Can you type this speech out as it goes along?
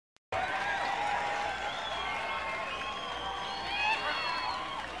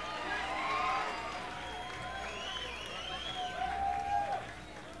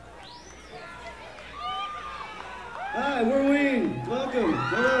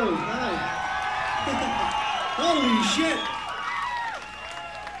Hello, hi. Holy shit!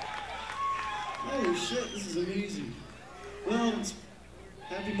 Holy shit, this is amazing. Well, it's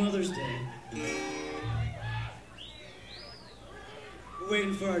Happy Mother's Day. We're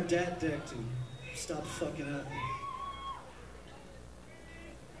waiting for our dad deck to stop fucking up.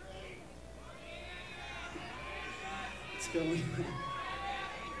 It's going.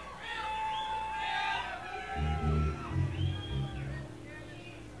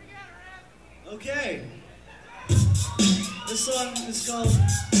 Okay. This song is called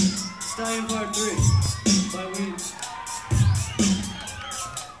Stallion Part 3 by Ween.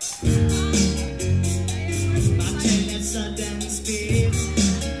 Mountain at sudden speed,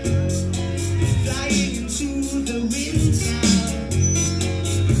 flying into the wind now.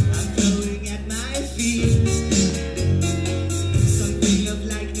 I'm floating at my feet, something of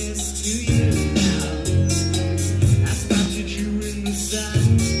likeness to you now. I spotted you in the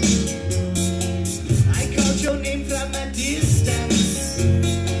sun, I called your name from a distance.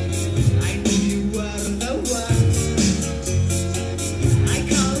 I knew you were the one. I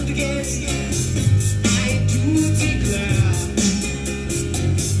called again, I do declare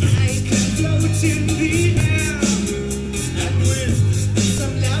I can float in the air, and with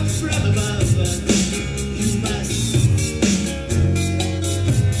some love from above, you must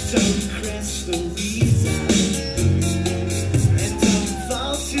don't crest the reason, and don't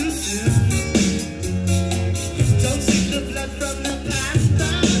fall too soon. Don't take the blood from the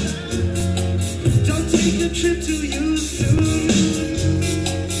panther, don't take the trip to you soon.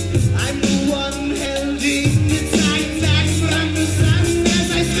 I'm the one holding the time back from the sun as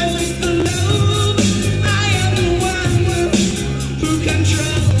I swim below. I am the one who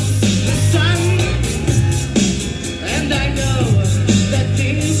controls the sun, and I know that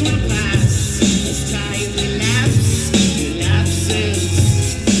things will pass as time elapses.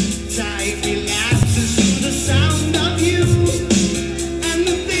 Time elapses to the sound of you and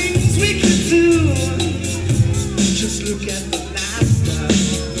the things we could do. Just look at the master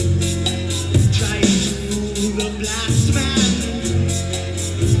trying to fool the blast man.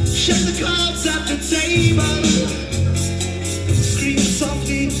 Shut the cards at the table, scream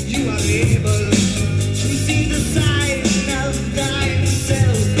softly, you are able to see the sign of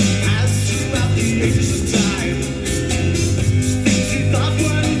thyself as throughout the ages of time. Things you thought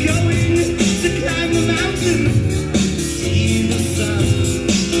weren't going to climb the mountain, see the sun,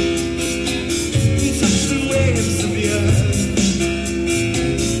 touch the waves of the earth,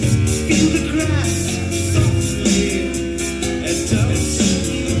 feel the grass softly, and don't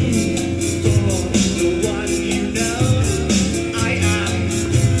for the one you know. I am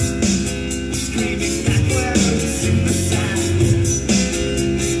screaming backwards in the sand.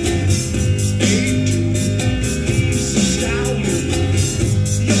 He's a stallion.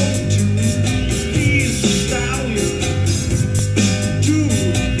 You're he's a stallion.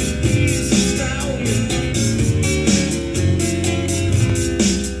 He's a stallion.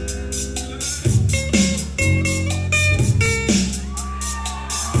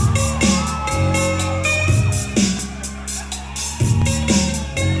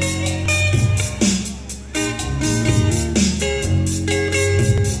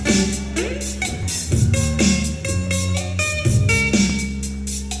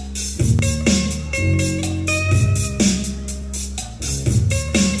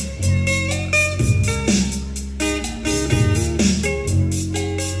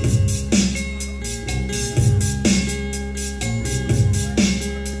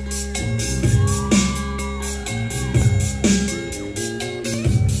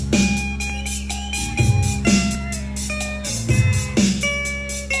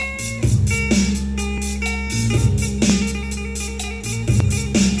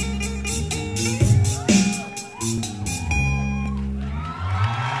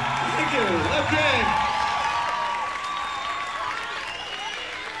 Thank you. Okay.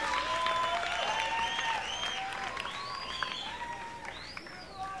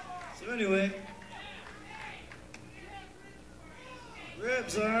 So anyway,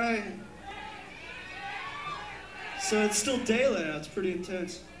 ribs, all right. So it's still daylight out. It's pretty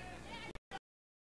intense.